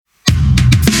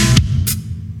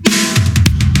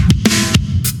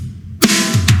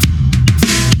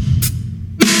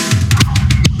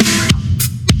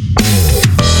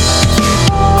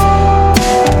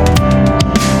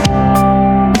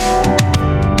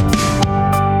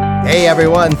Hey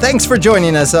everyone, thanks for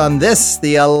joining us on this,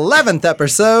 the 11th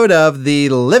episode of the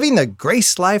Living the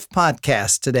Grace Life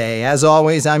podcast today. As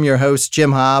always, I'm your host,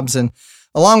 Jim Hobbs, and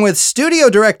along with studio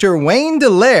director Wayne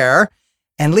Dallaire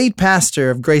and lead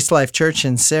pastor of Grace Life Church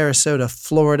in Sarasota,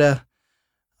 Florida,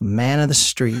 a man of the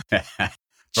street.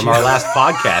 From our last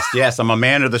podcast, yes, I'm a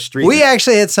man of the street. We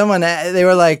actually had someone, they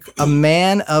were like, a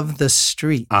man of the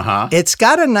street. Uh-huh. It's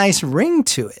got a nice ring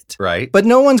to it. Right. But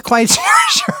no one's quite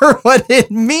sure what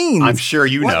it means. I'm sure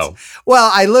you know.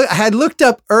 Well, I had looked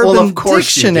up Urban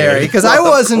Dictionary because I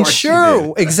wasn't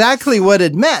sure exactly what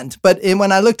it meant. But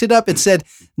when I looked it up, it said,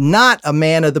 not a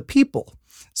man of the people.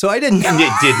 So I didn't know. And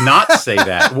it did not say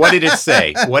that. What did it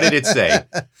say? What did it say?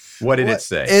 What did it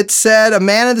say? It said a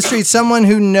man of the street, someone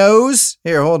who knows,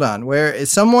 where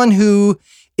is someone who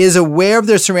is aware of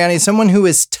their surroundings, someone who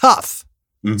is tough.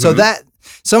 Mm-hmm. So that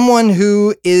someone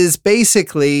who is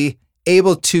basically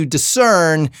able to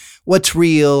discern what's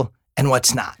real and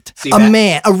what's not.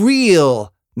 A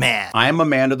real man. I am a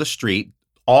man of the street.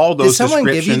 All those descriptions. Did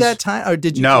someone give you that time, or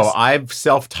did you? No, I've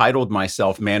self-titled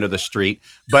myself man of the street,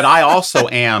 but I also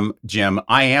am, Jim,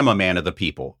 I am a man of the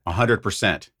people,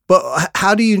 100%. But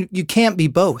how do you can't be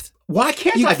both? Why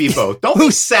can't I be both? Don't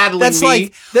be saddling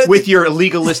me with your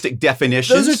legalistic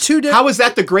definitions. Those are two different. How is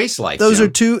that the grace life? Those Jim?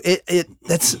 are two.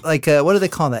 That's like what do they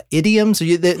call that? Idioms?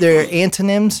 They're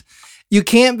antonyms. You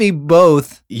can't be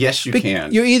both. Yes, you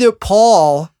can. You're either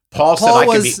Paul said, I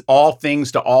can be all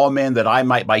things to all men, that I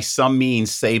might by some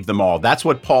means save them all. That's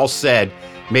what Paul said.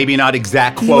 Maybe not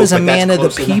exact quote, he was a man of the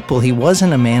enough. people. He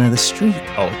wasn't a man of the street.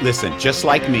 Oh, listen, just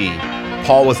like me,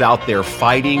 Paul was out there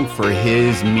fighting for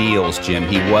his meals, Jim.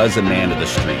 He was a man of the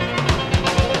street.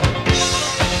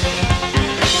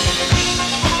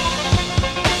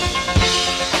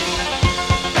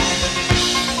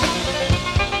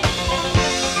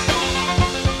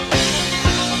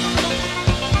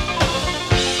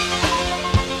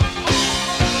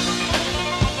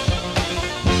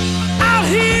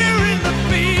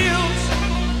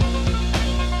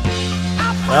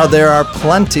 Well, there are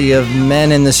plenty of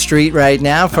men in the street right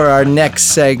now for our next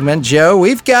segment. Joe,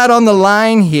 we've got on the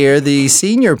line here the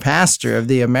senior pastor of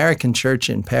the American Church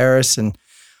in Paris, and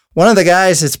one of the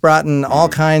guys that's brought in all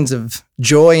kinds of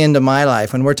joy into my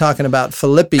life. When we're talking about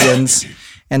Philippians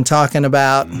and talking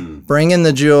about bringing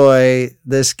the joy,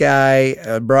 this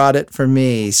guy brought it for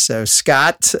me. So,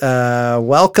 Scott,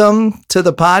 welcome to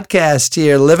the podcast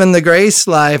here, Living the Grace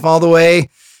Life, all the way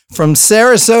from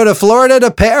Sarasota, Florida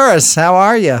to Paris. How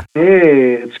are you?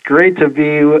 Hey, it's great to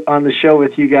be on the show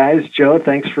with you guys. Joe,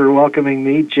 thanks for welcoming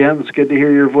me. Jim, it's good to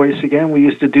hear your voice again. We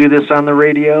used to do this on the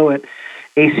radio at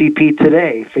ACP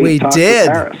Today. We did.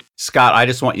 Paris. Scott, I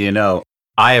just want you to know,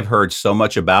 I have heard so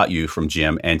much about you from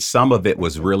Jim, and some of it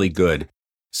was really good.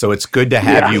 So it's good to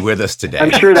have you with us today. I'm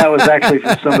sure that was actually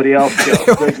from somebody else, Joe.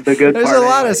 The good There's part. There's a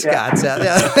lot of Scotts out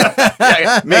there.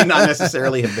 Yeah, may not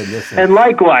necessarily have been this one. And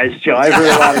likewise, Joe, I've heard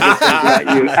a lot of good things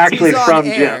about you, actually from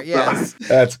Jim. Yes. So.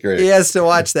 That's great. He has to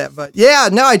watch that. But yeah,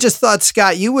 no, I just thought,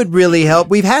 Scott, you would really help.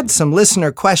 We've had some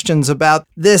listener questions about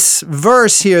this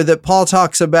verse here that Paul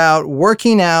talks about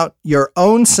working out your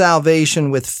own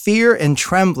salvation with fear and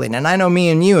trembling. And I know me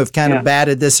and you have kind of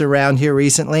batted this around here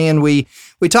recently, and we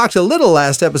talked a little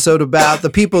last episode about the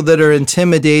people that are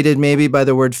intimidated maybe by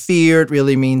the word fear. It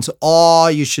really means awe.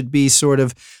 You should be sort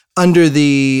of under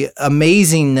the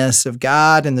amazingness of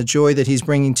God and the joy that he's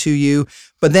bringing to you.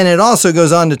 But then it also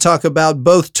goes on to talk about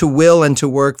both to will and to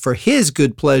work for his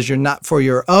good pleasure, not for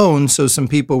your own. So some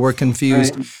people were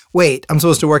confused. Right. Wait, I'm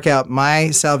supposed to work out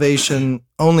my salvation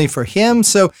only for him?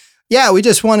 So yeah, we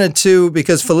just wanted to,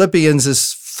 because Philippians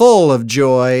is full of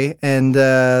joy. And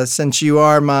since you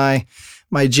are my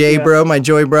J-bro, my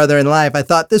joy brother in life, I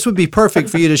thought this would be perfect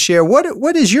for you to share.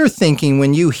 What is your thinking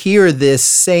when you hear this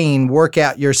saying, work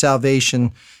out your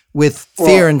salvation with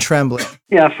fear and trembling?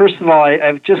 Yeah, first of all,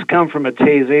 I've just come from a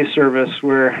Taizé service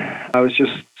where I was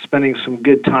just spending some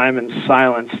good time in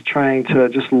silence, trying to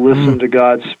just listen to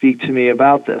God speak to me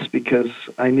about this, because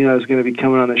I knew I was going to be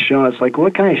coming on the show, and it's like,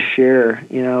 what can I share,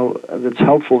 that's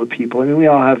helpful to people? I mean, we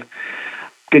all have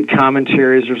good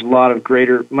commentaries. There's a lot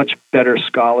of much better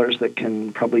scholars that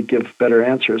can probably give better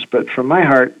answers. But from my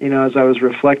heart, as I was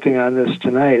reflecting on this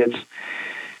tonight,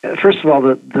 it's first of all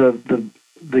the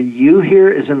you here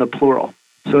is in the plural,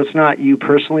 so it's not you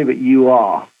personally, but you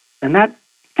all, and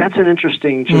that's an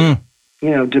interesting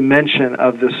dimension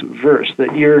of this verse,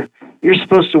 that you're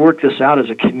supposed to work this out as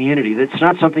a community. That's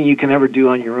not something you can ever do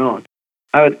on your own.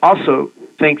 I would also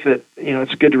think that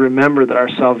it's good to remember that our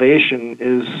salvation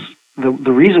is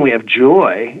the reason we have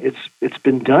joy. It's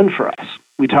been done for us.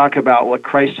 We talk about what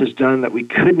Christ has done that we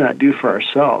could not do for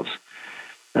ourselves.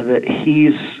 that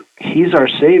He's our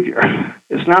Savior.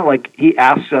 It's not like He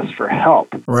asks us for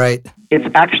help. Right. It's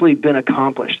actually been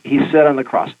accomplished. He said on the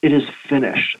cross, "It is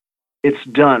finished." It's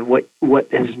done. What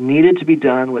is needed to be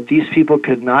done, what these people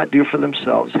could not do for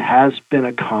themselves, has been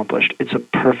accomplished. It's a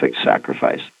perfect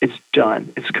sacrifice. It's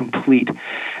done. It's complete.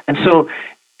 And so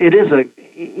it is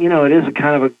a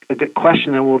kind of a good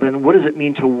question. Then, well, then what does it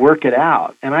mean to work it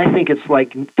out? And I think it's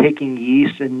like taking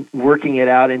yeast and working it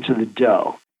out into the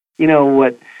dough. You know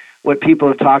what people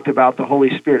have talked about, the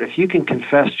Holy Spirit. If you can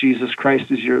confess Jesus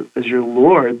Christ as your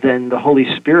Lord, then the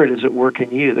Holy Spirit is at work in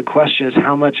you. The question is,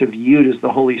 how much of you does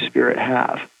the Holy Spirit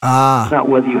have? It's not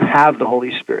whether you have the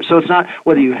Holy Spirit. So it's not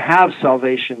whether you have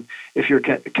salvation if you're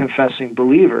confessing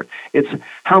believer. It's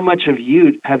how much of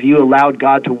you have you allowed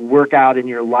God to work out in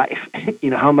your life?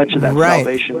 How much of that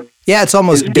salvation? Yeah, it's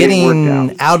almost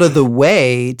getting out of the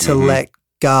way to let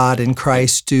God and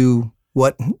Christ do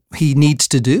what He needs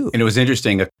to do. And it was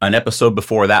interesting, an episode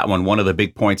before that one of the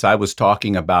big points I was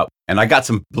talking about, and I got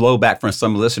some blowback from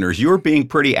some listeners, you were being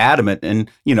pretty adamant, and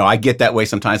I get that way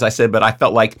sometimes. I said, but I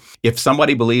felt like if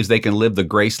somebody believes they can live the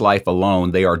grace life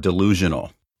alone, they are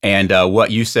delusional. And what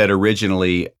you said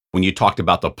originally, when you talked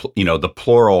about the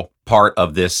plural part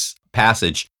of this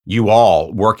passage, you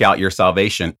all work out your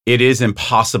salvation. It is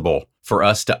impossible for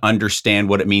us to understand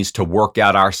what it means to work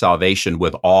out our salvation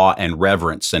with awe and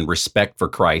reverence and respect for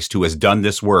Christ, who has done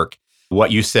this work.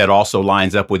 What you said also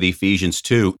lines up with Ephesians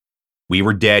 2. We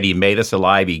were dead. He made us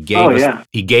alive. He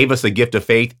gave us the gift of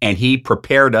faith, and He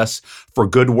prepared us for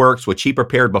good works, which He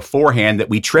prepared beforehand that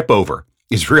we trip over,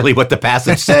 is really what the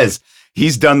passage says.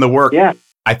 He's done the work. Yeah.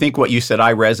 I think what you said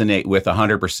I resonate with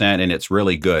 100%, and it's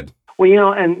really good.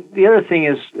 Well, and the other thing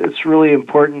is, it's really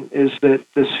important, is that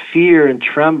this fear and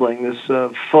trembling, this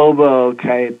phobo,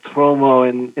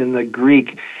 tromo in the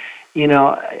Greek,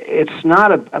 it's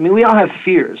not we all have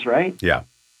fears, right? Yeah.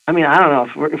 I don't know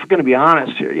if we're going to be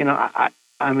honest here.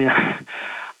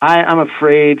 I'm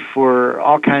afraid for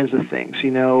all kinds of things,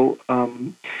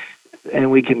 and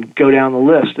we can go down the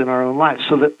list in our own lives.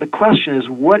 So the question is,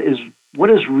 what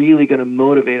is really going to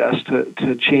motivate us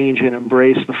to change and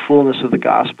embrace the fullness of the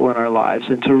gospel in our lives,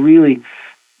 and to really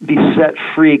be set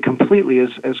free completely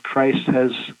as Christ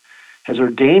has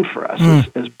ordained for us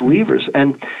as believers.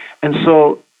 And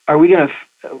so are we going to,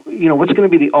 what's going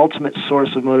to be the ultimate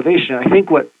source of motivation? And I think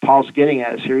what Paul's getting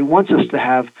at is here, he wants us to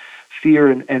have fear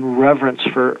and reverence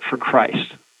for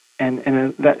Christ. And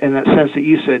in that sense that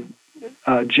you said,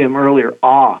 Jim, earlier,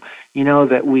 awe,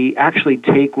 that we actually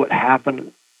take what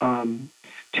happened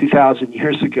 2,000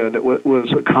 years ago, that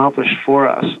was accomplished for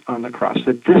us on the cross,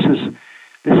 that this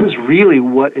is really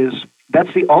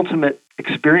that's the ultimate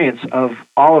experience of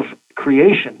all of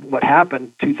creation, what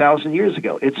happened 2,000 years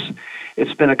ago.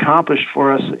 It's been accomplished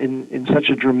for us in such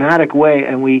a dramatic way,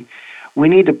 and we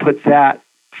need to put that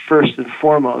first and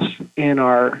foremost in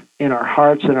our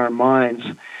hearts and our minds,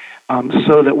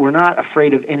 so that we're not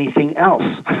afraid of anything else.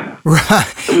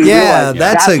 Right. Yeah,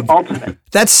 that's ultimate.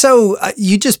 That's so,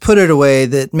 you just put it away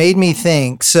that made me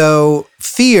think. So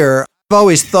fear, I've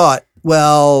always thought,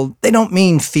 well, they don't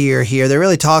mean fear here. They're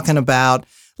really talking about,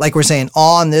 like we're saying,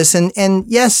 awe and this. And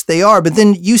yes, they are. But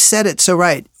then you said it so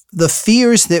right. The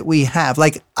fears that we have,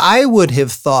 like I would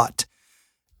have thought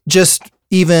just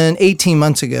even 18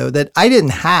 months ago that I didn't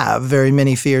have very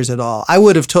many fears at all. I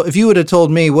would have if you would have told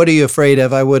me, what are you afraid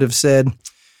of? I would have said,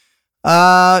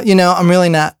 I'm really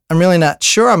not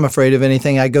sure I'm afraid of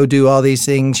anything. I go do all these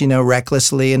things,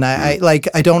 recklessly. And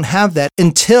I don't have that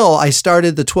until I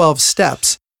started the 12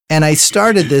 steps. And I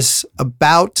started this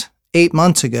about 8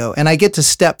 months ago. And I get to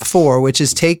step 4, which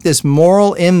is take this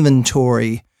moral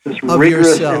inventory of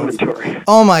yourself. Inventory.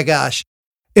 Oh my gosh.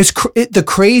 The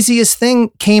craziest thing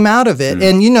came out of it.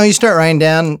 And, you start writing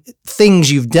down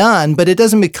things you've done, but it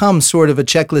doesn't become sort of a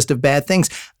checklist of bad things.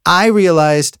 I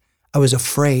realized I was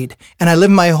afraid, and I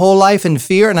lived my whole life in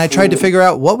fear, and I tried to figure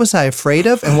out what was I afraid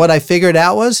of, and what I figured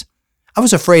out was I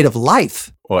was afraid of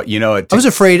life. Well, I was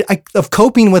afraid of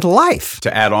coping with life.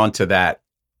 To add on to that,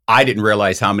 I didn't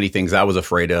realize how many things I was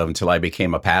afraid of until I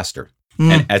became a pastor.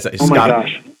 And as Scott, my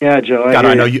gosh. Yeah, Joe. Scott,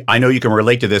 I know you can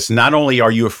relate to this. Not only are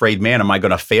you afraid, man, am I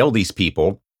going to fail these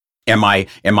people? Am I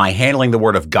handling the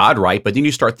word of God right? But then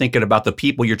you start thinking about the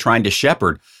people you're trying to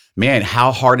shepherd. Man,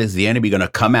 how hard is the enemy going to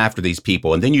come after these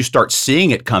people? And then you start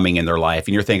seeing it coming in their life,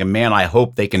 and you're thinking, man, I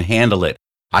hope they can handle it.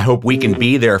 I hope we can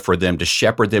be there for them, to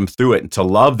shepherd them through it and to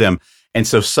love them. And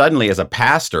so suddenly, as a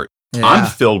pastor, I'm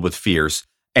filled with fears.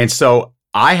 And so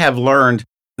I have learned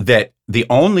that the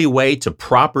only way to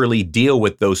properly deal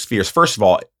with those fears, first of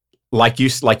all, like you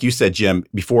said, Jim,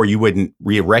 before, you wouldn't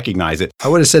recognize it. I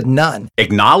would have said none.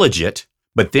 Acknowledge it,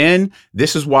 But then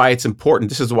this is why it's important.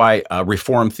 This is why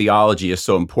Reformed theology is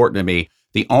so important to me.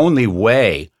 The only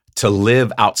way to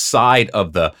live outside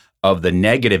of the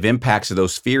negative impacts of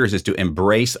those fears is to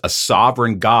embrace a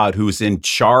sovereign God who's in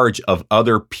charge of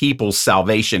other people's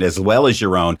salvation as well as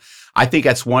your own. I think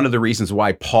that's one of the reasons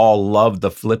why Paul loved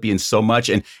the Philippians so much.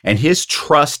 And his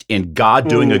trust in God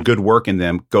doing a good work in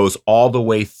them goes all the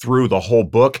way through the whole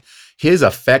book. His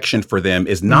affection for them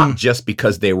is not just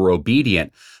because they were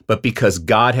obedient, but because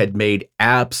God had made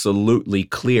absolutely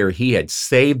clear he had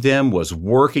saved them, was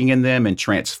working in them and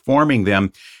transforming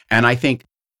them. And I think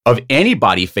of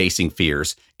anybody facing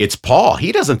fears, it's Paul.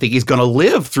 He doesn't think he's going to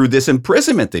live through this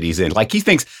imprisonment that he's in. Like he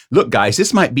thinks, look, guys,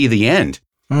 this might be the end.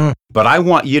 But I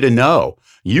want you to know,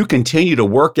 you continue to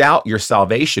work out your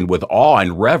salvation with awe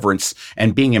and reverence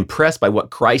and being impressed by what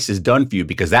Christ has done for you,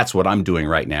 because that's what I'm doing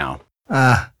right now.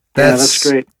 That's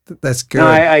great. That's good. No,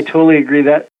 I totally agree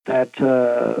that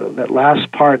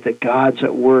last part, that God's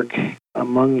at work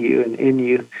among you and in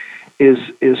you,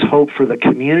 is hope for the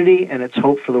community, and it's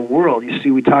hope for the world. You see,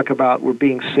 we talk about we're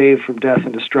being saved from death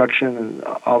and destruction and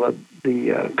all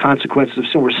the consequences of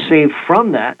sin. We're saved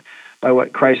from that by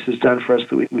what Christ has done for us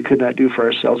that we could not do for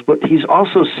ourselves. But he's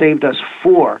also saved us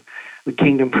for the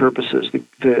kingdom purposes,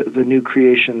 the new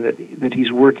creation that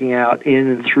he's working out in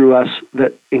and through us,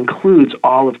 that includes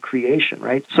all of creation,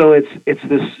 right? So it's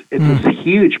this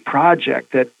huge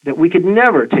project that we could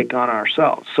never take on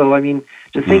ourselves. So, I mean,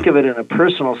 to think of it in a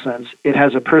personal sense, it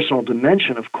has a personal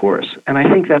dimension, of course. And I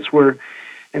think that's where,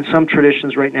 in some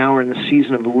traditions right now, we're in the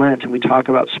season of Lent, and we talk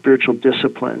about spiritual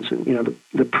disciplines, and, you know,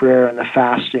 the prayer and the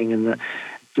fasting and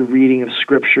the reading of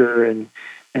Scripture and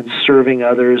serving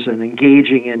others and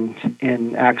engaging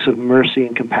in acts of mercy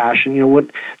and compassion. You know, what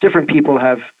different people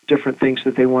have different things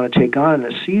that they want to take on in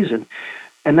this season.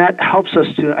 And that helps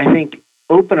us to, I think,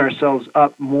 open ourselves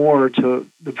up more to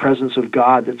the presence of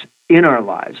God that's in our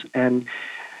lives. And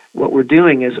what we're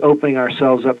doing is opening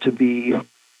ourselves up to be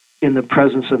in the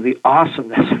presence of the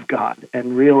awesomeness of God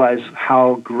and realize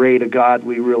how great a God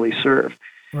we really serve.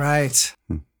 Right.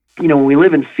 You know, when we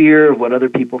live in fear of what other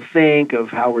people think, of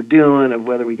how we're doing, of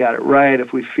whether we got it right,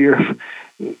 if we fear of,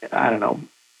 I don't know,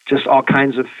 just all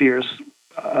kinds of fears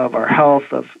of our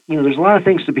health, of, you know, there's a lot of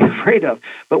things to be afraid of.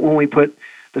 But when we put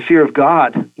the fear of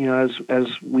God, you know,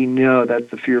 as we know that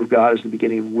the fear of God is the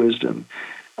beginning of wisdom,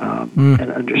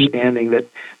 and understanding that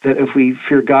if we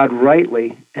fear God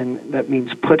rightly, and that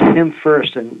means put him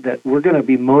first, and that we're going to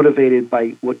be motivated by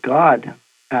what God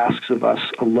asks of us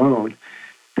alone,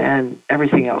 then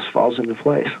everything else falls into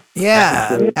place.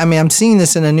 Yeah. I mean, I'm seeing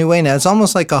this in a new way now. It's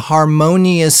almost like a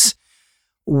harmonious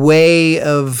way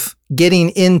of getting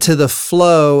into the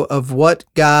flow of what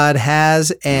God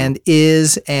has and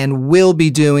is and will be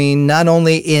doing, not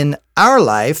only in our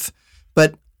life,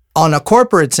 but on a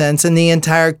corporate sense in the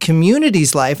entire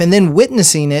community's life, and then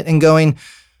witnessing it and going,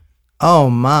 oh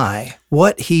my,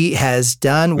 what he has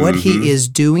done, what he is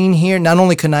doing here. Not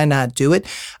only can I not do it,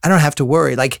 I don't have to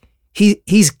worry. Like,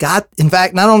 He's got, in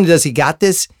fact, not only does he got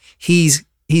this, he's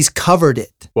covered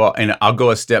it. Well, and I'll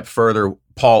go a step further.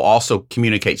 Paul also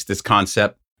communicates this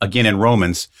concept again in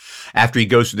Romans, after he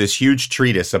goes through this huge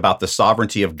treatise about the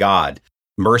sovereignty of God,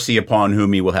 mercy upon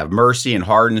whom he will have mercy, and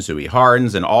hardens who he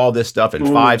hardens, and all this stuff. In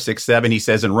 5, 6, 7, he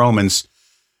says in Romans,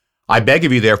 I beg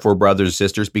of you, therefore, brothers and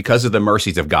sisters, because of the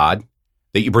mercies of God,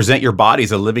 that you present your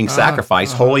bodies a living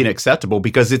sacrifice, holy and acceptable,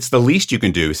 because it's the least you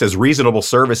can do. It says reasonable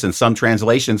service in some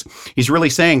translations. He's really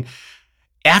saying,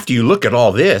 after you look at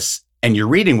all this and you're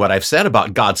reading what I've said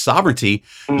about God's sovereignty,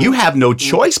 you have no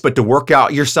choice but to work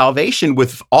out your salvation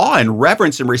with awe and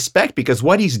reverence and respect, because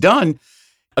what he's done,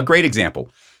 a great example.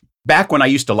 Back when I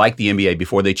used to like the NBA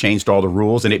before they changed all the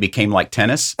rules and it became like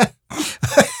tennis,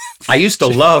 I used to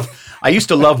love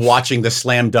watching the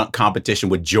slam dunk competition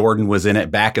when Jordan was in it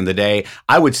back in the day.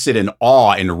 I would sit in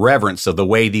awe and reverence of the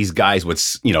way these guys would,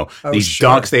 you know,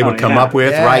 dunks they would come up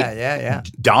with, right? Yeah.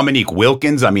 Dominique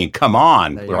Wilkins. I mean, come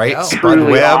on, right? Spud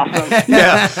Webb. Awesome.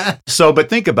 Yeah. So, but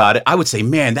think about it. I would say,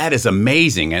 man, that is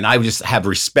amazing. And I would just have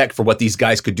respect for what these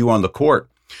guys could do on the court.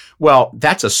 Well,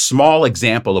 that's a small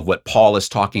example of what Paul is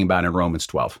talking about in Romans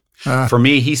 12. For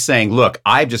me, he's saying, look,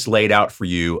 I've just laid out for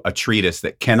you a treatise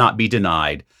that cannot be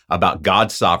denied about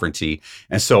God's sovereignty.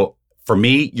 And so for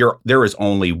me, there is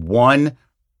only one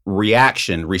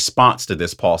response to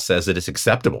this, Paul says, that is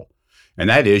acceptable. And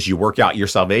that is, you work out your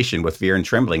salvation with fear and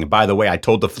trembling. And by the way, I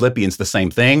told the Philippians the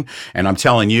same thing. And I'm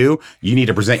telling you, you need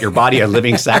to present your body a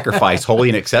living sacrifice, holy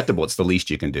and acceptable. It's the least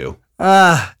you can do.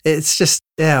 It's just,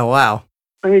 yeah, wow.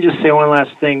 Let me just say one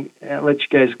last thing and let you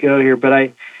guys go here.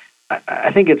 But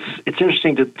I think it's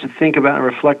interesting to think about and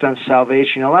reflect on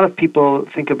salvation. A lot of people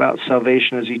think about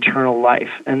salvation as eternal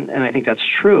life, and I think that's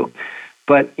true.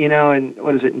 But, in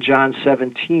in John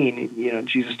 17,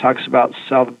 Jesus talks about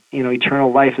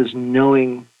eternal life as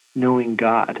knowing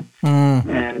God.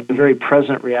 And it's a very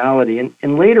present reality.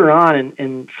 And later on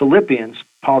in Philippians,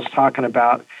 Paul's talking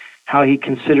about how he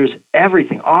considers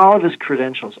everything, all of his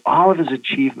credentials, all of his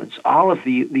achievements, all of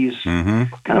these kind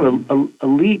of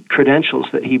elite credentials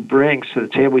that he brings to the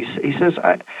table. He says,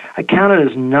 I count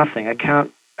it as nothing.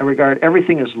 I regard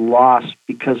everything as loss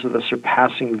because of the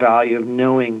surpassing value of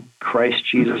knowing Christ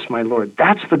Jesus, my Lord.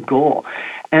 That's the goal.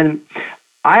 And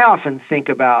I often think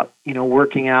about,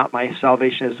 working out my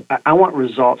salvation as I want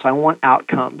results. I want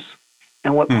outcomes.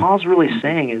 And what Paul's really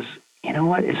saying is,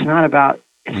 it's not about,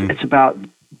 it's about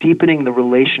deepening the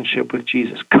relationship with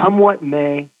Jesus. Come what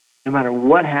may, no matter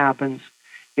what happens,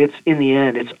 it's in the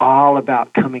end, it's all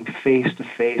about coming face to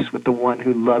face with the one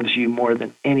who loves you more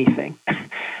than anything.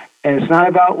 And it's not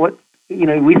about what,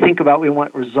 we think about. We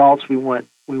want results, we want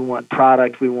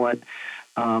product, we want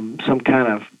some kind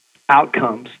of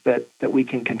outcomes that we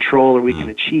can control or we can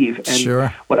achieve.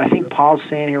 And what I think Paul's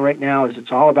saying here right now is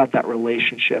it's all about that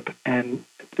relationship, and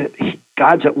that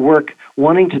God's at work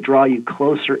wanting to draw you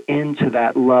closer into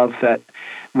that love that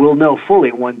we'll know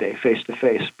fully one day, face to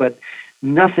face. But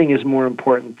nothing is more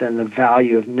important than the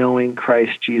value of knowing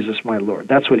Christ Jesus, my Lord.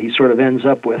 That's what he sort of ends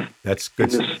up with. That's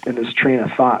good. In this train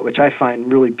of thought, which I find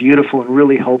really beautiful and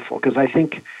really hopeful, because I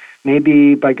think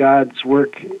maybe by God's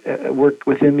work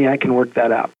within me, I can work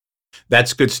that out.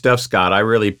 That's good stuff, Scott. I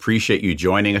really appreciate you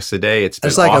joining us today. It's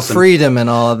been like awesome. A freedom in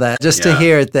all of that, just to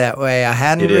hear it that way. I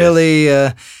hadn't really,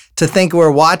 to think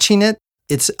we're watching it.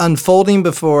 It's unfolding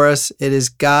before us. It is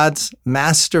God's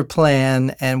master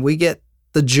plan, and we get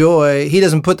the joy. He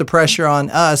doesn't put the pressure on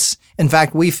us. In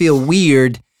fact, we feel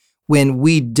weird when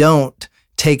we don't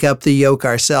take up the yoke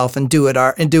ourselves and do it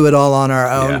all on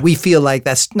our own. Yeah. We feel like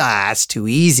that's too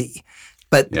easy.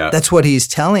 But that's what he's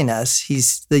telling us.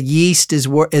 The yeast is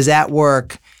at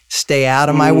work. Stay out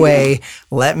of my way.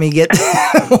 Let me get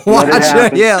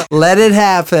let it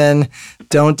happen.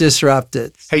 Don't disrupt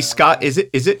it. Hey, Scott, is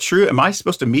it true? Am I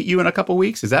supposed to meet you in a couple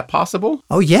weeks? Is that possible?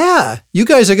 Oh, yeah. You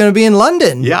guys are going to be in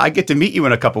London. Yeah, I get to meet you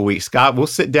in a couple weeks, Scott. We'll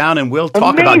sit down and we'll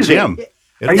talk about Jim.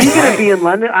 Are you going to be in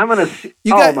London? I'm going to.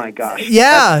 Oh my gosh!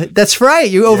 Yeah, that's right.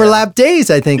 You overlap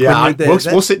days, I think. Yeah,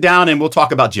 we'll sit down and we'll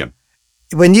talk about Jim.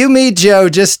 When you meet Joe,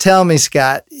 just tell me,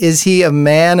 Scott, is he a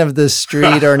man of the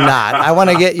street or not? I want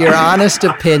to get your honest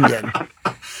opinion.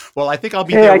 Well, I think I'll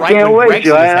be there right when Brexit is happening. I can't wait,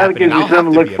 Joe. That'll give you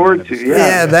something to look forward to.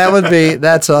 Yeah,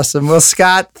 that's awesome. Well,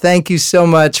 Scott, thank you so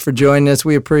much for joining us.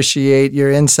 We appreciate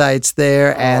your insights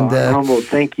there. I'm humbled.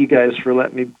 Thank you guys for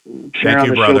letting me share on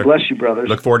the show. Bless you, brothers.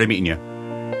 Look forward to meeting you.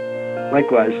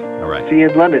 Likewise. All right. See you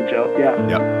in London, Joe. Yeah.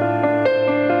 Yep.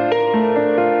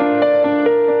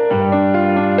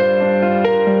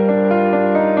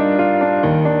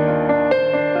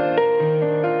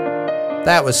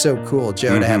 That was so cool,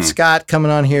 Joe, to have Scott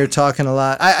coming on here talking a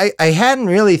lot. I hadn't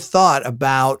really thought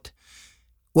about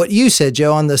what you said,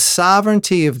 Joe, on the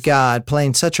sovereignty of God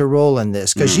playing such a role in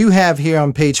this, because you have here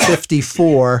on page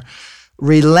 54,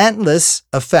 relentless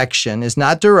affection is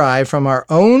not derived from our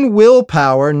own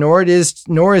willpower, nor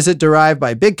is it derived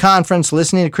by big conference,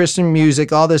 listening to Christian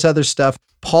music, all this other stuff.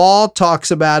 Paul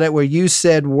talks about it where you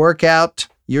said work out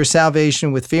your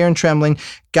salvation with fear and trembling.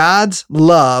 God's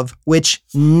love, which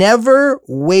never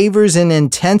wavers in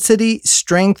intensity,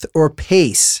 strength, or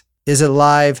pace, is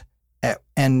alive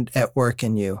and at work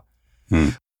in you.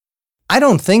 I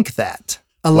don't think that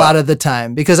a lot of the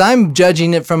time, because I'm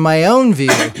judging it from my own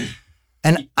view.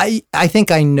 And I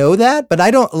think I know that, but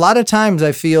a lot of times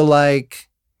I feel like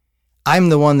I'm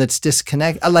the one that's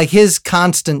disconnected. Like his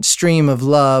constant stream of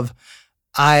love,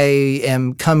 I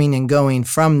am coming and going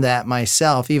from that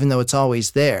myself, even though it's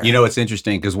always there. It's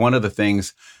interesting because one of the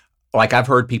things, like I've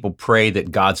heard people pray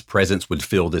that God's presence would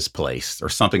fill this place or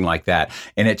something like that.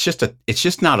 And it's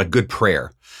just not a good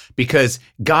prayer, because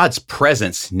God's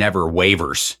presence never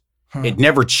wavers. It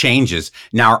never changes.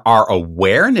 Now, our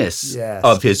awareness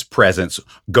of his presence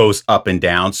goes up and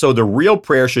down. So the real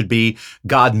prayer should be,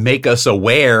 God, make us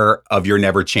aware of your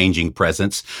never-changing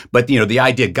presence. But, the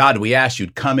idea, God, we ask you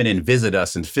to come in and visit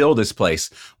us and fill this place.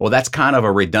 Well, that's kind of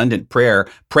a redundant prayer.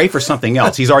 Pray for something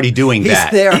else. He's already doing that.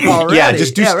 He's there already.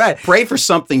 Just pray for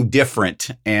something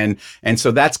different. And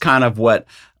so that's kind of what,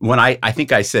 when I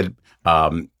think I said,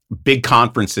 big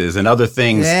conferences and other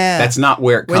things, that's not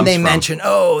where it comes from. When they mention,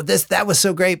 that was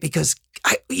so great because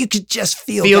you could just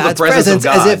feel God's presence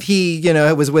as if he,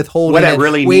 was withholding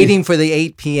it, waiting for the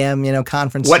 8 p.m.,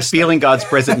 conference. What feeling God's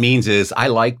presence means is, I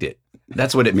liked it.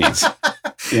 That's what it means.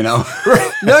 You know?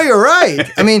 No, you're right.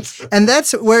 I mean, and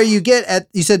that's where you get at,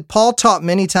 you said Paul taught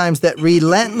many times that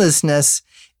relentlessness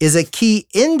is a key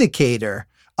indicator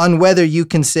on whether you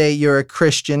can say you're a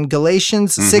Christian.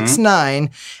 Galatians 6:9,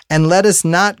 and let us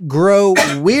not grow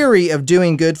weary of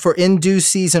doing good, for in due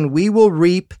season we will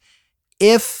reap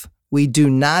if we do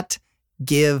not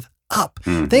give up.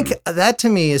 Think that to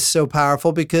me is so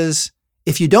powerful, because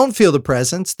if you don't feel the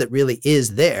presence that really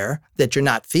is there, that you're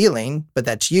not feeling, but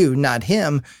that's you, not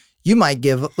him, you might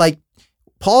give, like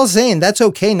Paul's saying, that's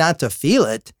okay not to feel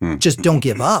it. Just don't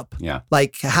give up. Yeah.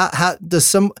 Like how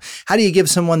do you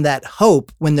give someone that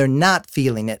hope when they're not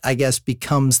feeling it, I guess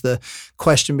becomes the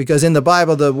question, because in the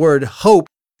Bible, the word hope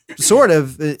sort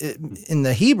of in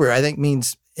the Hebrew, I think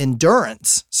means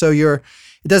endurance. So it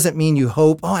doesn't mean you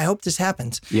hope, oh, I hope this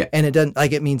happens. Yeah. And it doesn't,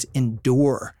 like, it means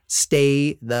endure,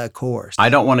 stay the course. I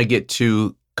don't want to get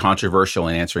too controversial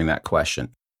in answering that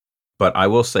question, but I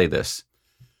will say this.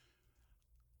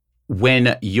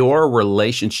 When your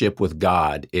relationship with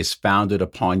God is founded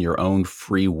upon your own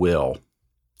free will,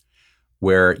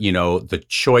 where, the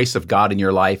choice of God in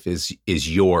your life is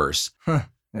yours,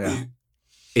 Yeah.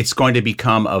 it's going to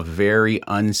become a very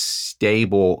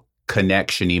unstable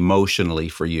connection emotionally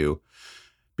for you.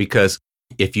 Because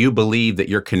if you believe that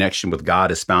your connection with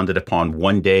God is founded upon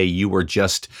one day you were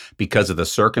just, because of the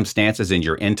circumstances and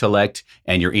your intellect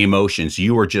and your emotions,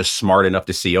 you were just smart enough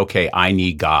to see, okay, I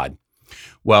need God.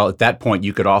 Well, at that point,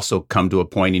 you could also come to a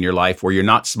point in your life where you're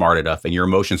not smart enough and your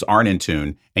emotions aren't in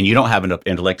tune and you don't have enough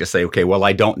intellect to say, okay, well,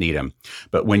 I don't need him.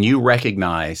 But when you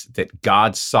recognize that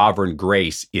God's sovereign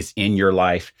grace is in your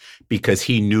life because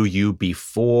he knew you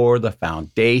before the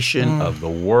foundation of the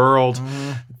world,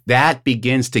 that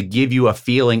begins to give you a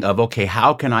feeling of, okay,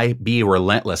 how can I be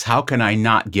relentless? How can I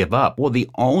not give up? Well, the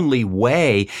only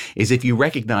way is if you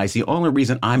recognize the only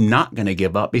reason I'm not going to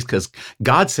give up is because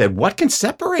God said, what can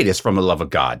separate us from the love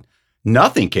of God?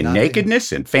 Nothing can.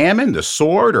 Nakedness and famine, the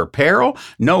sword or peril.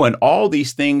 No, in all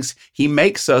these things, he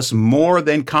makes us more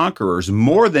than conquerors,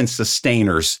 more than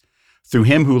sustainers through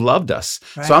him who loved us.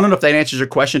 Right. So I don't know if that answers your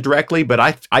question directly, but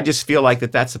I just feel like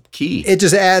that's a key. It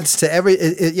just adds to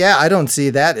I don't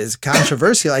see that as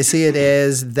controversial. I see it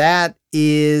as that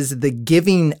is the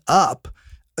giving up.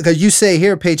 Because you say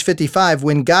here, page 55,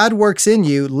 when God works in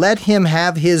you, let him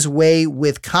have his way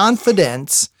with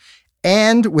confidence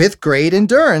and with great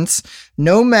endurance,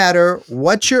 no matter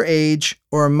what your age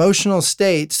or emotional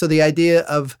state. So the idea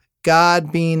of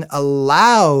God being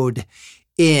allowed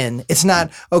in, it's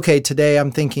not, okay, today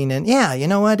I'm thinking, and yeah, you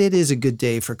know what? It is a good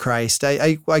day for Christ.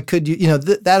 I could,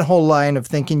 that whole line of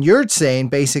thinking, you're saying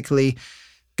basically,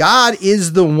 God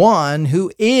is the one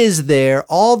who is there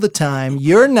all the time.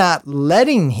 You're not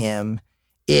letting him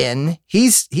in. He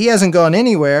hasn't gone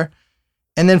anywhere.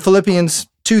 And then Philippians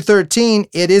 2:13,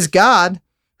 it is God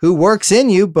who works in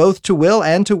you both to will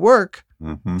and to work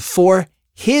for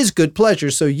his good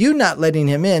pleasure. So you not letting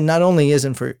him in not only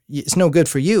it's no good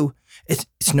for you,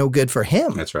 it's no good for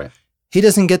him. That's right. He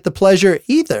doesn't get the pleasure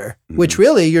either, which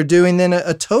really you're doing then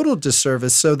a total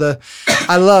disservice. So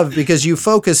I love, because you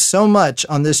focus so much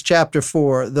on this chapter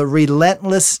 4, the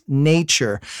relentless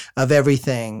nature of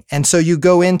everything. And so you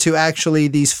go into actually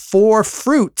these 4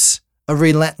 fruits of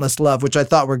relentless love, which I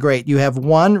thought were great. You have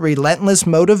 1, relentless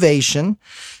motivation,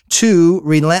 2,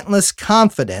 relentless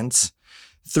confidence,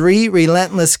 3,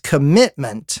 relentless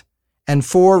commitment, and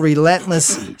 4,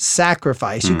 relentless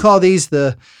sacrifice. You call these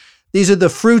are the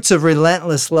fruits of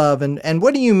relentless love. And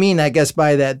what do you mean, I guess,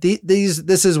 by that?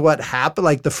 This is what happened,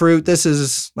 like the fruit, this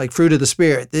is like fruit of the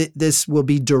Spirit. This will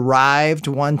be derived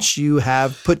once you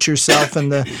have put yourself in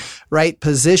the right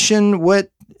position. What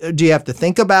do you have to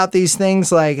think about these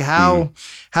things? Like how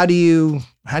do you,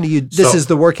 this is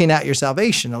the working out your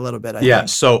salvation a little bit, I think.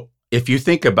 So if you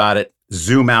think about it,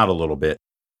 zoom out a little bit.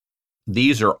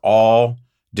 These are all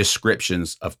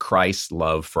descriptions of Christ's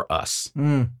love for us.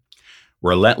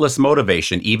 Relentless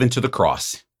motivation, even to the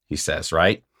cross, he says,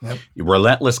 right? Yep.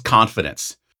 Relentless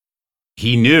confidence.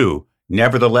 He knew,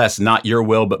 nevertheless, not your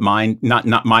will, but mine,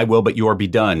 not my will, but your be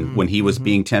done when he was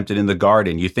being tempted in the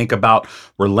garden. You think about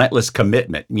relentless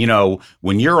commitment.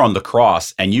 When you're on the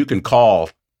cross and you can call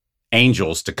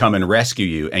angels to come and rescue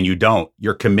you and you don't,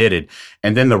 you're committed.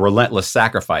 And then the relentless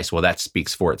sacrifice, well, that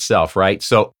speaks for itself, right?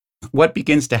 So what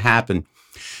begins to happen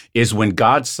is when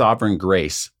God's sovereign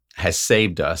grace has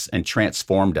saved us and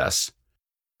transformed us,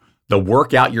 the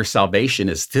work out your salvation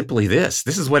is simply this.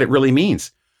 This is what it really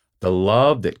means. The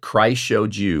love that Christ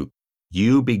showed you,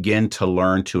 you begin to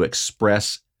learn to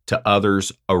express to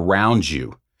others around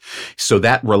you. So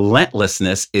that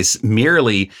relentlessness is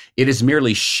merely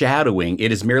shadowing,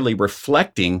 it is merely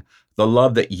reflecting the the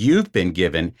love that you've been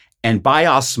given. And by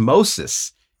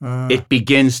osmosis, it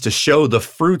begins to show the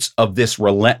fruits of this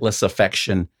relentless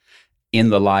affection in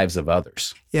the lives of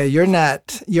others. Yeah,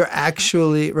 you're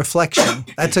actually reflection.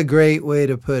 That's a great way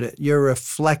to put it. You're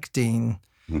reflecting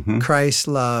Christ's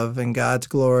love and God's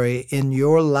glory in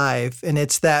your life. And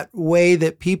it's that way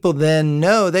that people then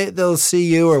know, they'll see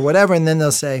you or whatever, and then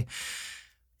they'll say,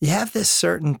 you have this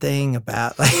certain thing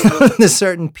about like this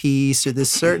certain peace or this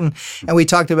certain, and we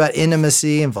talked about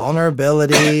intimacy and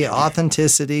vulnerability,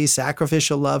 authenticity,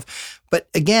 sacrificial love. But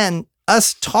again,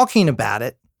 us talking about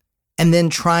it and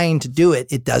then trying to do it,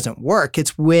 it doesn't work.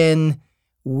 It's when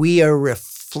we are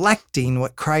reflecting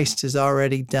what Christ has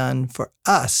already done for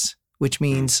us, which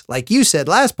means, like you said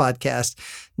last podcast,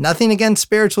 nothing against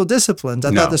spiritual disciplines.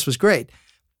 I thought this was great,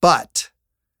 but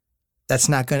that's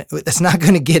not going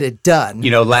to get it done.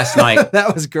 Last night,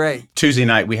 that was great. Tuesday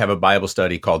night, we have a Bible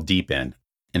study called Deep End,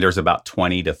 and there's about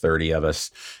 20 to 30 of us,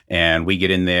 and we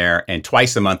get in there, and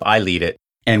twice a month I lead it,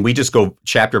 and we just go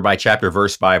chapter by chapter,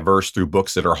 verse by verse through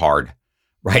books that are hard.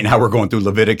 Right now we're going through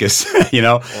Leviticus,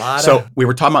 So we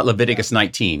were talking about Leviticus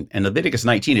 19, and Leviticus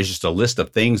 19 is just a list of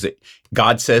things that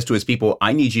God says to his people,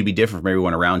 I need you to be different from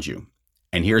everyone around you.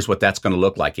 And here's what that's going to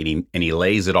look like. And he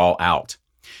lays it all out.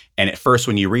 And at first,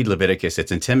 when you read Leviticus,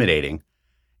 it's intimidating.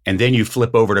 And then you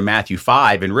flip over to Matthew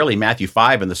 5, and really Matthew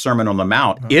 5 and the Sermon on the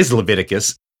Mount is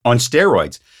Leviticus on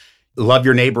steroids. Love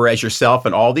your neighbor as yourself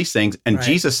and all these things. And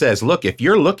Jesus says, look, if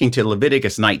you're looking to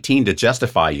Leviticus 19 to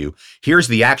justify you, here's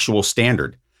the actual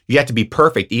standard. You have to be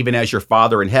perfect, even as your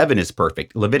Father in heaven is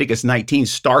perfect. Leviticus 19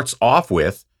 starts off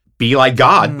with, be like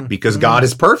God, because God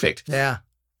is perfect. Yeah.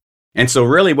 And so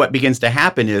really what begins to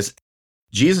happen is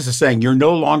Jesus is saying, you're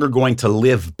no longer going to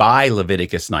live by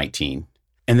Leviticus 19.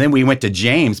 And then we went to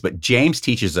James, but James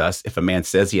teaches us if a man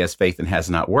says he has faith and has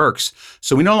not works.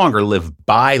 So we no longer live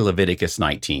by Leviticus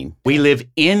 19. We live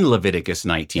in Leviticus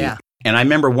 19. Yeah. And I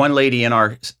remember one lady in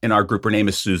our group, her name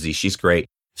is Susie. She's great.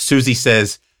 Susie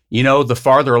says, the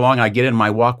farther along I get in my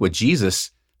walk with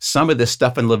Jesus, some of this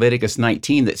stuff in Leviticus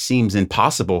 19 that seems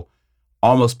impossible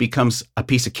almost becomes a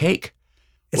piece of cake.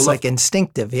 It's like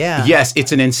instinctive, yeah. Yes,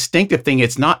 it's an instinctive thing.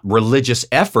 It's not religious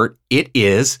effort. It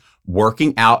is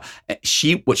working out.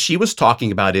 What she was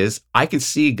talking about is, I can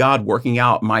see God working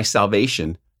out my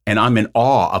salvation, and I'm in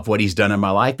awe of what he's done in my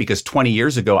life, because 20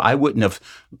 years ago, I wouldn't have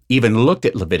even looked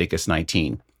at Leviticus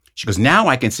 19. She goes, now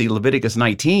I can see Leviticus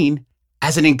 19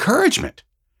 as an encouragement.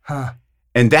 Huh.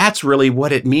 And that's really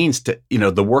what it means to,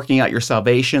 the working out your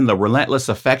salvation, the relentless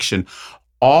affection.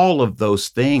 All of those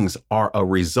things are a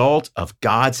result of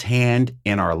God's hand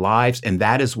in our lives. And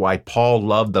that is why Paul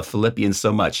loved the Philippians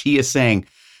so much. He is saying,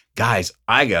 guys,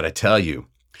 I got to tell you,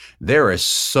 there is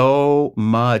so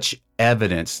much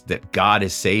evidence that God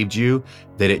has saved you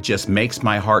that it just makes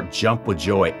my heart jump with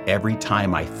joy every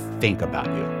time I think about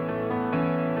you.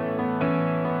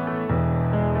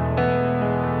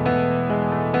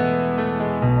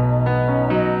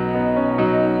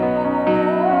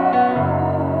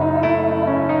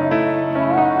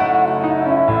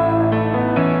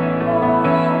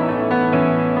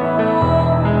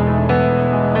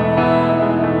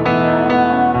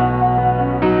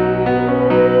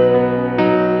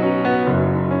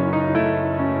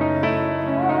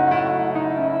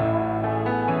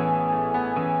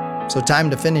 So time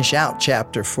to finish out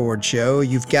chapter 4, Joe.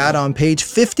 You've got on page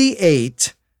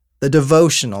 58, the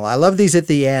devotional. I love these at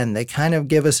the end. They kind of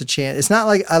give us a chance. It's not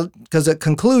like, because a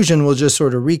conclusion will just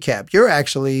sort of recap. You're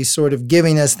actually sort of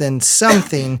giving us then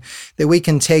something that we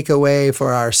can take away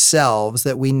for ourselves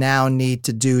that we now need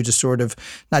to do to sort of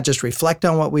not just reflect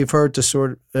on what we've heard, to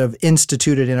sort of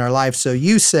institute it in our life. So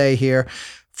you say here,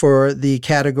 for the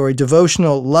category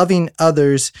devotional, loving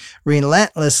others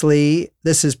relentlessly.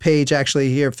 This is page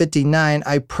actually here, 59.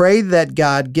 I pray that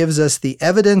God gives us the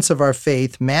evidence of our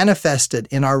faith manifested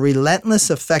in our relentless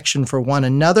affection for one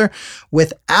another.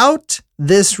 Without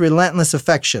this relentless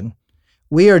affection,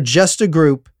 we are just a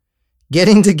group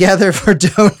getting together for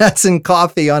donuts and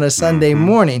coffee on a Sunday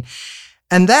morning.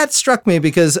 And that struck me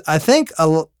because I think a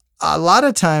lot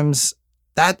of times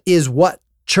that is what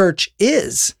church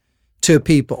is to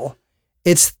people.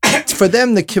 It's for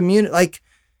them, the community, like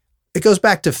it goes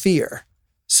back to fear.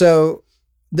 So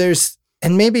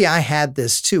and maybe I had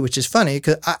this too, which is funny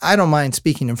because I don't mind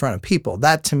speaking in front of people.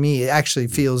 That to me actually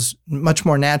feels much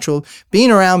more natural.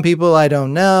 Being around people I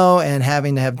don't know and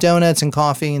having to have donuts and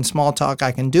coffee and small talk,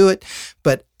 I can do it,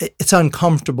 but it's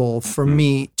uncomfortable for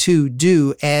me to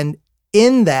do. And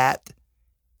in that,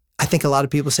 I think a lot of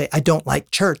people say, I don't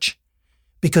like church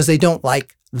because they don't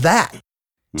like that.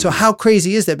 So how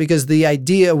crazy is that? Because the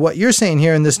idea of what you're saying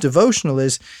here in this devotional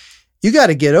is you got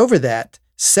to get over that.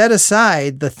 set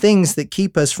aside the things that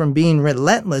keep us from being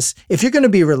relentless. If you're going to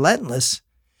be relentless,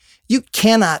 you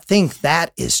cannot think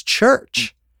that is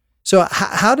church. So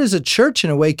how does a church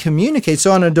in a way communicate?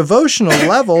 So on a devotional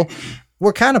level,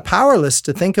 we're kind of powerless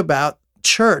to think about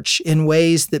church in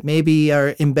ways that maybe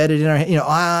are embedded in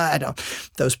our,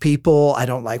 those people, I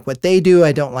don't like what they do.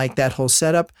 I don't like that whole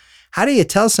setup. How do you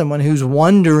tell someone who's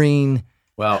wondering,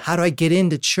 well, how do I get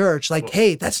into church? Like,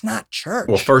 hey, that's not church.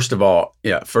 Well, first of all,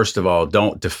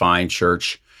 don't define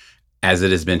church as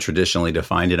it has been traditionally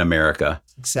defined in America.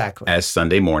 Exactly. As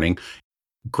Sunday morning.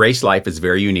 Grace Life is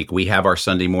very unique. We have our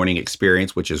Sunday morning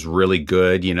experience, which is really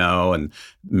good, and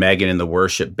Megan and the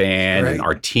worship band and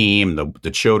our team,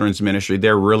 the children's ministry,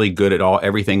 they're really good at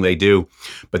everything they do.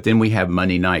 But then we have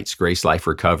Monday nights, Grace Life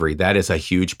Recovery. That is a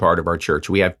huge part of our church.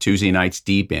 We have Tuesday nights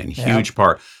Deep End, huge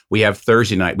part. We have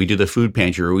Thursday night. We do the food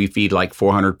pantry where we feed like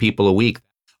 400 people a week.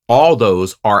 All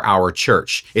those are our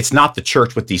church. It's not the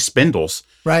church with these spindles.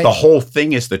 Right. The whole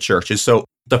thing is the church. And so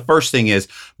the first thing is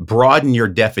broaden your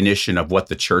definition of what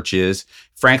the church is.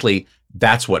 Frankly,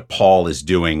 that's what Paul is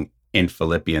doing in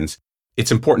Philippians.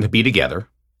 It's important to be together,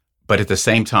 but at the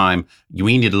same time,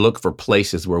 we need to look for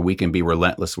places where we can be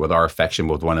relentless with our affection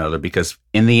with one another, because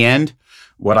in the end,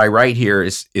 what I write here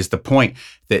is the point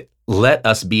that let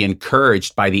us be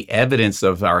encouraged by the evidence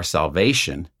of our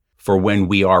salvation for when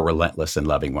we are relentless in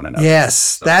loving one another.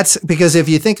 Yes, that's because if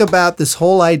you think about this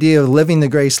whole idea of living the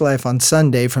grace life on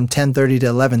Sunday from 10:30 to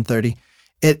 11:30,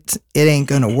 it ain't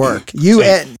going to work.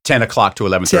 10 o'clock to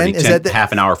 11:30,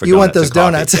 half an hour for you want those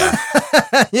donuts.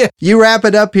 Yeah. You wrap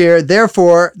it up here.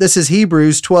 Therefore, this is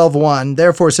Hebrews 12:1.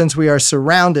 Therefore, since we are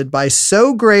surrounded by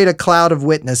so great a cloud of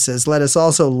witnesses, let us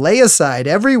also lay aside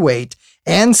every weight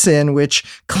and sin which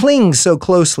clings so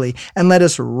closely, and let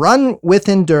us run with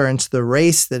endurance the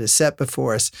race that is set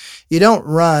before us. You don't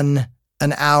run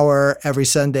an hour every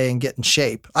Sunday and get in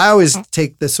shape. I always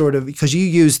take the sort of, because you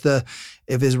use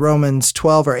if it's Romans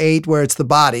 12 or 8, where it's the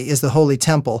body is the holy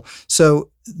temple.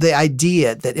 So the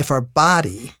idea that if our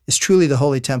body is truly the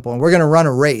holy temple and we're going to run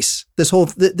a race, this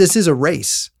is a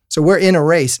race. So we're in a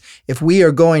race. If we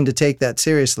are going to take that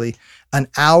seriously, an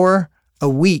hour a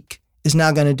week is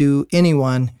not going to do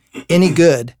anyone any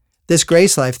good. This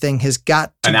Grace Life thing has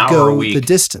got to go the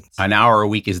distance. An hour a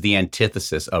week is the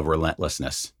antithesis of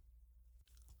relentlessness.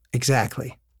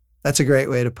 Exactly. That's a great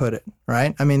way to put it,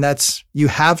 right? I mean, you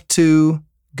have to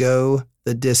go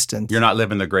the distance. You're not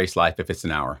living the Grace Life if it's an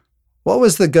hour. What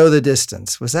was the go the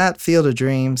distance? Was that Field of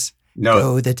Dreams? No.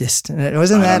 Go the distance.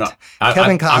 Wasn't that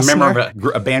Kevin Costner? I remember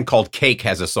a band called Cake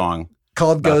has a song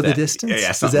called Go the Distance?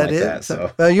 Yeah, something is that like it? That,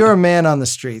 so. Well, you're a man on the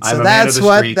street. So that's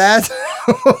what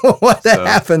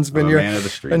happens when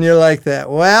you're like that.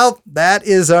 Well, that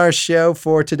is our show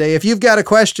for today. If you've got a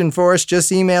question for us, just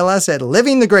email us at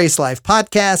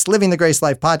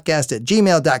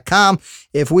livingthegracelifepodcast@gmail.com.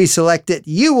 If we select it,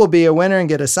 you will be a winner and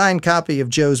get a signed copy of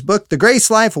Joe's book, The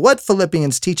Grace Life, What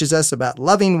Philippians Teaches Us About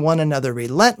Loving One Another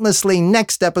Relentlessly.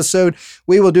 Next episode,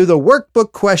 we will do the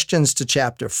workbook questions to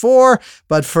chapter 4.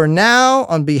 But for now,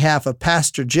 on behalf of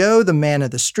Pastor Joe, the man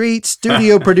of the street,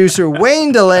 studio producer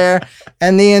Wayne Dallaire,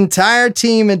 and the entire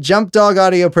team at Jump Dog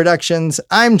Audio Productions,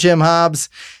 I'm Jim Hobbs.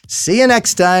 See you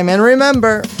next time. And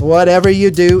remember, whatever you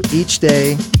do each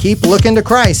day, keep looking to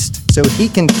Christ so he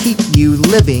can keep you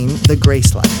living the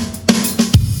grace life.